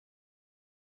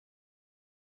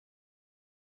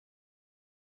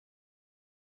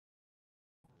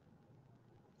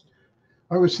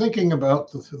I was thinking about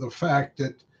the fact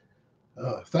that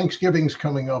Thanksgiving's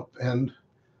coming up, and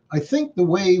I think the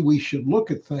way we should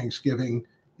look at Thanksgiving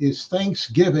is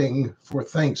Thanksgiving for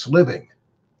thanks living,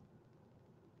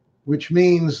 which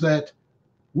means that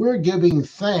we're giving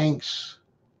thanks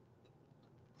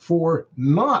for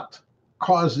not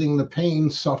causing the pain,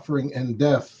 suffering, and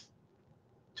death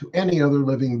to any other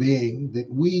living being, that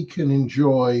we can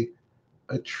enjoy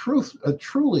a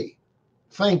truly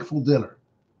thankful dinner,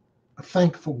 a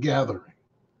thankful gathering,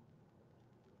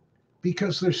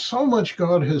 because there's so much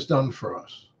God has done for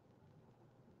us.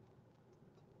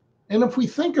 And if we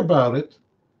think about it,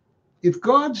 if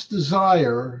God's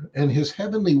desire and his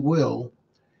heavenly will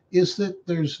is that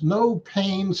there's no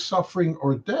pain, suffering,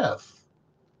 or death,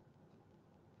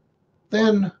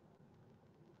 then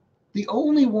the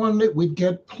only one that would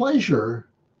get pleasure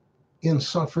in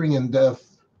suffering and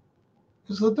death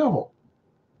is the devil.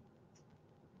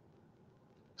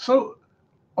 So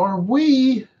are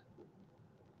we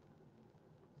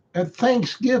at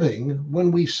Thanksgiving,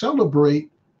 when we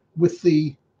celebrate with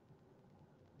the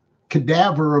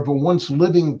cadaver of a once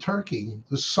living turkey,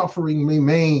 the suffering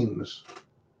remains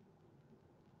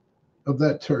of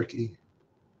that turkey,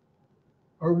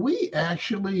 are we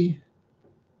actually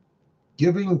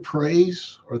giving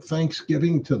praise or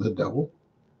thanksgiving to the devil?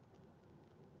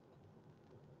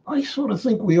 I sort of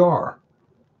think we are.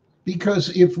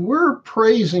 Because if we're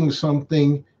praising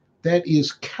something that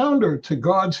is counter to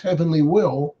God's heavenly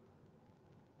will,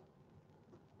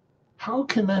 how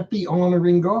can that be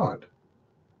honoring God?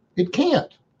 It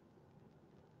can't.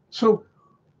 So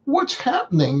what's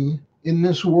happening in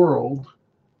this world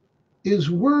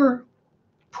is we're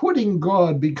putting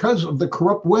God, because of the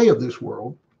corrupt way of this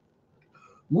world,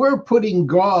 we're putting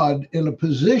God in a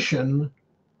position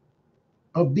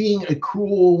of being a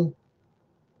cruel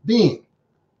being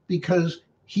because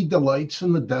he delights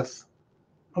in the death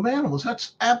of animals.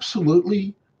 That's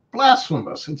absolutely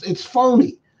blasphemous. It's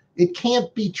phony. It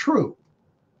can't be true,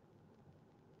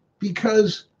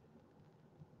 because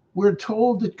we're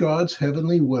told that God's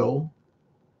heavenly will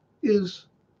is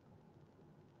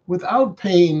without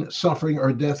pain, suffering,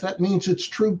 or death. That means it's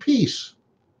true peace.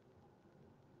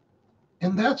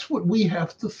 And that's what we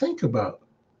have to think about.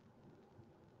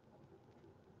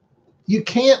 You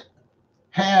can't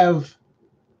have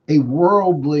a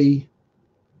worldly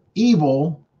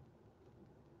evil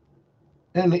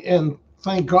and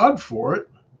thank God for it.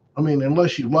 I mean,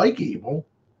 unless you like evil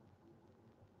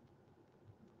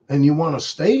and you want to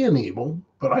stay in evil.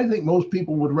 But I think most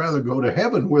people would rather go to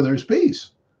heaven where there's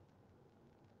peace.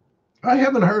 I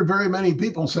haven't heard very many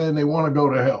people saying they want to go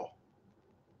to hell.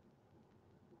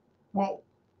 Well,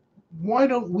 why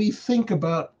don't we think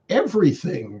about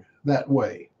everything that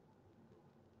way?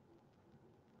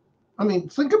 I mean,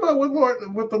 think about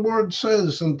what the Lord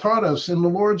says and taught us in the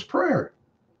Lord's Prayer.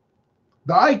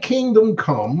 Thy kingdom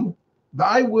come,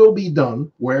 thy will be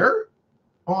done. Where?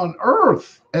 On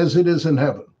earth as it is in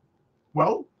heaven.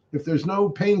 Well, if there's no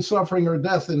pain, suffering, or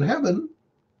death in heaven,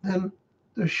 then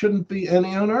there shouldn't be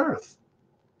any on earth.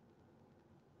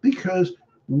 Because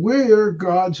we're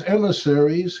God's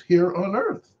emissaries here on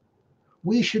earth.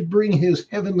 We should bring his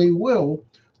heavenly will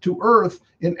to earth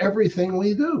in everything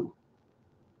we do.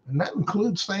 And that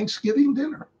includes Thanksgiving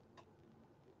dinner.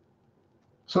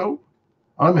 So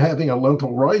I'm having a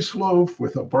lentil rice loaf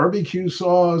with a barbecue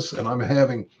sauce, and I'm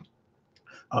having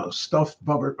stuffed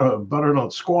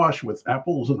butternut squash with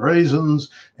apples and raisins,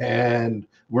 and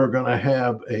we're going to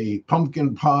have a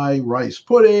pumpkin pie rice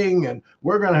pudding, and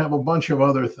we're going to have a bunch of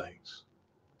other things.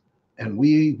 And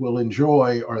we will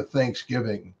enjoy our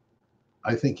Thanksgiving,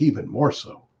 I think, even more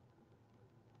so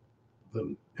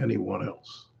than anyone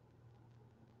else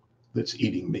that's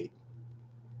eating meat.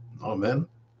 Amen.